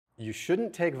You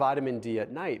shouldn't take vitamin D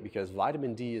at night because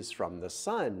vitamin D is from the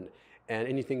sun, and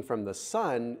anything from the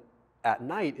sun at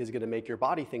night is going to make your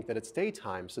body think that it's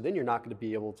daytime. So then you're not going to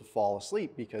be able to fall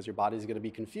asleep because your body's going to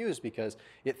be confused because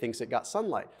it thinks it got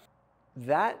sunlight.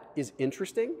 That is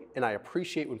interesting, and I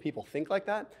appreciate when people think like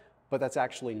that, but that's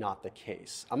actually not the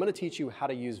case. I'm going to teach you how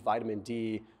to use vitamin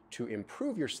D to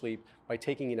improve your sleep by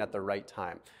taking it at the right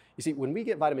time. You see, when we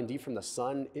get vitamin D from the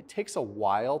sun, it takes a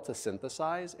while to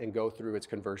synthesize and go through its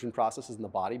conversion processes in the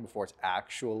body before it's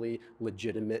actually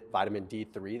legitimate vitamin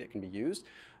D3 that can be used.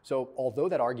 So although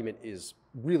that argument is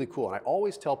really cool, and I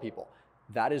always tell people,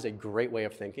 that is a great way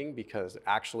of thinking because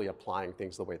actually applying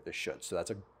things the way that they should. So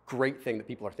that's a great thing that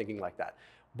people are thinking like that.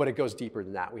 But it goes deeper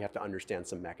than that. We have to understand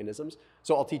some mechanisms.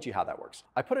 So I'll teach you how that works.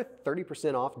 I put a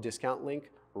 30% off discount link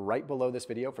right below this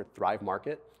video for Thrive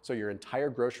Market. So your entire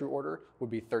grocery order would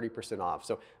be 30% off.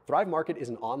 So Thrive Market is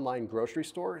an online grocery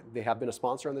store. They have been a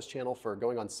sponsor on this channel for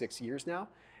going on 6 years now.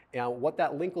 And what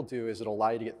that link will do is it'll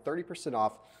allow you to get 30%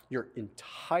 off your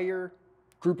entire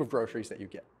group of groceries that you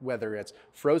get, whether it's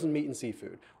frozen meat and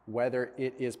seafood, whether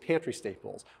it is pantry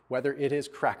staples, whether it is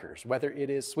crackers, whether it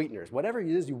is sweeteners, whatever it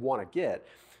is you want to get.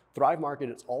 Thrive Market,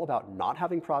 it's all about not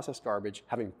having processed garbage,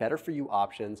 having better for you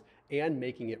options, and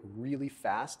making it really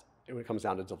fast when it comes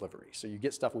down to delivery. So you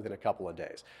get stuff within a couple of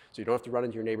days. So you don't have to run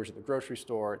into your neighbors at the grocery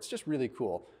store. It's just really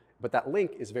cool. But that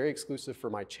link is very exclusive for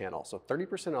my channel. So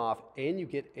 30% off, and you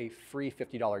get a free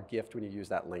 $50 gift when you use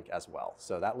that link as well.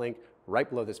 So that link right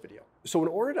below this video. So in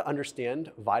order to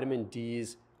understand vitamin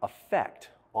D's effect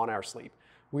on our sleep,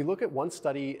 we look at one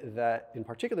study that in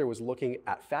particular was looking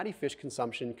at fatty fish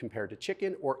consumption compared to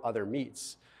chicken or other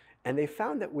meats. And they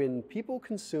found that when people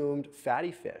consumed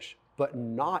fatty fish, but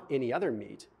not any other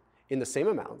meat in the same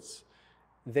amounts,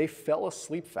 they fell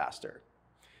asleep faster.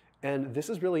 And this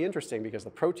is really interesting because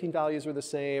the protein values were the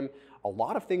same, a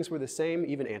lot of things were the same,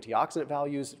 even antioxidant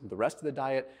values, the rest of the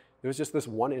diet. There was just this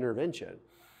one intervention.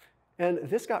 And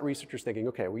this got researchers thinking,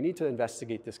 okay, we need to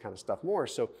investigate this kind of stuff more.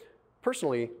 So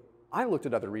personally, I looked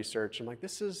at other research and I'm like,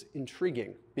 this is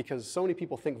intriguing because so many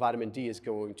people think vitamin D is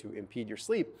going to impede your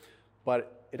sleep,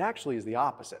 but it actually is the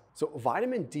opposite. So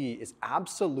vitamin D is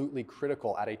absolutely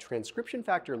critical at a transcription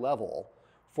factor level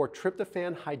for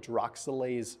tryptophan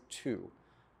hydroxylase 2.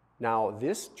 Now,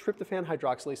 this tryptophan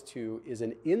hydroxylase 2 is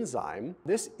an enzyme.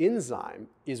 This enzyme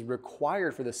is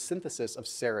required for the synthesis of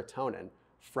serotonin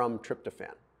from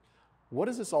tryptophan. What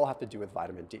does this all have to do with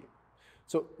vitamin D?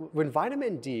 So when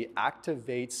vitamin D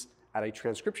activates at a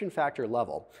transcription factor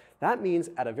level, that means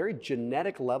at a very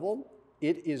genetic level,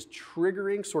 it is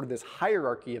triggering sort of this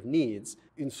hierarchy of needs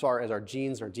as far as our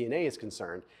genes, our DNA is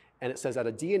concerned. And it says at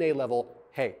a DNA level,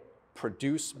 hey,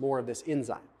 produce more of this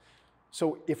enzyme.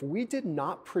 So if we did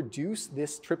not produce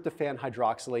this tryptophan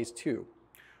hydroxylase 2,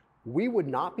 we would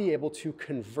not be able to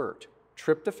convert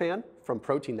tryptophan from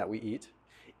protein that we eat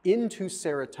into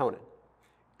serotonin.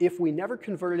 If we never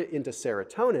converted it into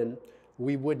serotonin,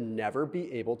 we would never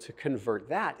be able to convert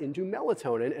that into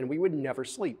melatonin and we would never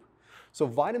sleep. So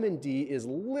vitamin D is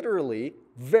literally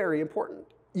very important.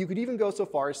 You could even go so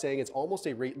far as saying it's almost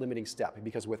a rate limiting step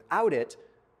because without it,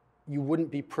 you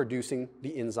wouldn't be producing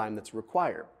the enzyme that's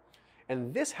required.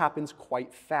 And this happens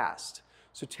quite fast.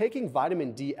 So taking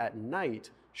vitamin D at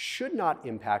night should not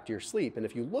impact your sleep. And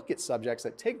if you look at subjects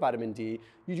that take vitamin D,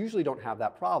 you usually don't have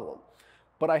that problem.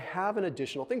 But I have an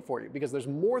additional thing for you because there's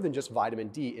more than just vitamin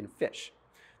D in fish.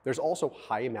 There's also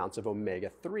high amounts of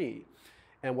omega-3.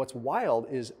 And what's wild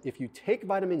is if you take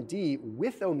vitamin D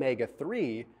with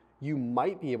omega-3, you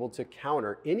might be able to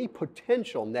counter any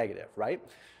potential negative, right?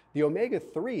 The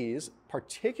omega-3s,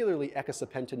 particularly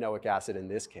eicosapentaenoic acid in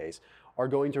this case, are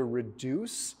going to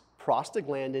reduce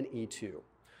prostaglandin E2.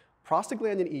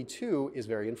 Prostaglandin E2 is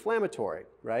very inflammatory,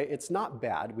 right? It's not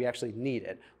bad, we actually need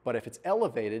it, but if it's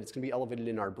elevated, it's going to be elevated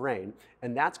in our brain,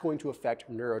 and that's going to affect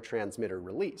neurotransmitter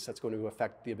release. That's going to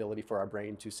affect the ability for our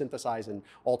brain to synthesize and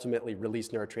ultimately release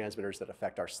neurotransmitters that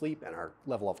affect our sleep and our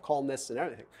level of calmness and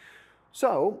everything.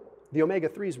 So the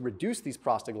omega-3s reduce these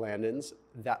prostaglandins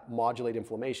that modulate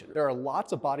inflammation. There are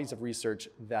lots of bodies of research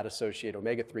that associate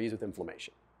omega-3s with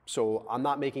inflammation. So I'm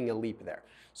not making a leap there.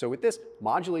 So with this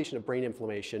modulation of brain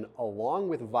inflammation, along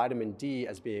with vitamin D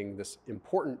as being this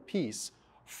important piece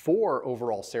for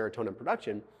overall serotonin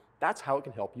production, that's how it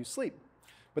can help you sleep.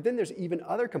 But then there's even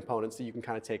other components that you can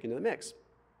kind of take into the mix.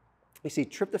 You see,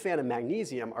 tryptophan and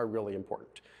magnesium are really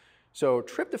important. So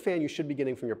tryptophan you should be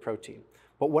getting from your protein.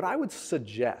 But what I would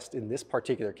suggest in this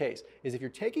particular case is if you're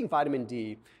taking vitamin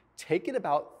D, take it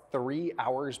about 3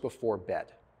 hours before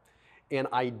bed. And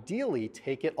ideally,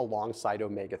 take it alongside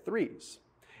omega-3s.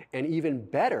 And even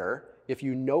better, if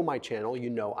you know my channel, you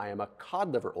know I am a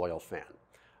cod liver oil fan.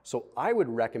 So I would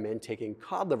recommend taking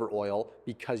cod liver oil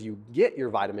because you get your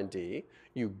vitamin D,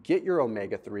 you get your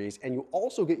omega-3s, and you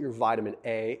also get your vitamin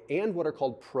A and what are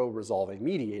called pro-resolving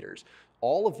mediators.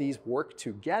 All of these work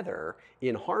together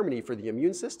in harmony for the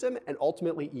immune system and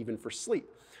ultimately even for sleep.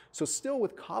 So still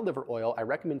with cod liver oil, I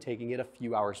recommend taking it a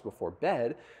few hours before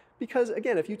bed because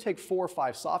again, if you take 4 or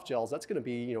 5 soft gels, that's gonna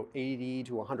be 80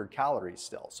 to 100 calories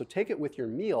still. So take it with your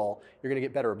meal, you're gonna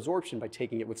get better absorption by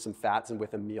taking it with some fats and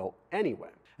with a meal anyway.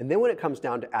 And then when it comes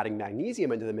down to adding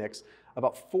magnesium into the mix,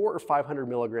 about 400 or 500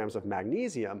 milligrams of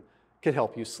magnesium can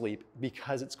help you sleep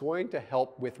because it's going to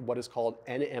help with what is called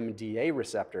NMDA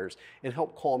receptors and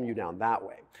help calm you down that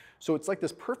way. So it's like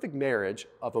this perfect marriage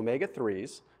of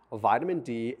omega-3s, of vitamin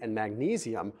D and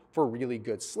magnesium for really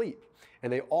good sleep.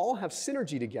 And they all have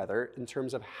synergy together in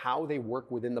terms of how they work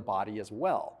within the body as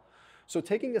well. So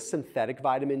taking a synthetic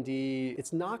vitamin D,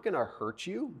 it's not gonna hurt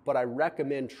you, but I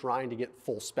recommend trying to get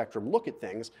full spectrum look at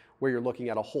things where you're looking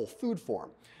at a whole food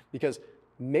form. Because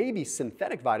maybe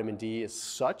synthetic vitamin D is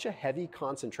such a heavy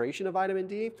concentration of vitamin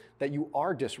D that you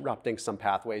are disrupting some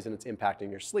pathways and it's impacting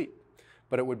your sleep.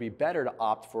 But it would be better to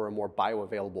opt for a more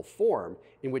bioavailable form,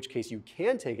 in which case you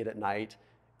can take it at night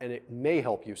and it may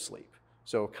help you sleep.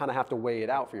 So kind of have to weigh it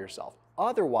out for yourself.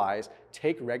 Otherwise,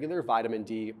 take regular vitamin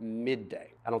D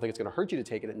midday. I don't think it's gonna hurt you to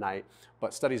take it at night,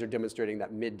 but studies are demonstrating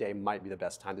that midday might be the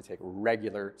best time to take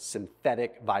regular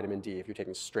synthetic vitamin D if you're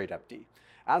taking straight up D.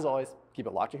 As always, keep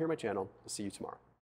it locked in here on my channel. I'll see you tomorrow.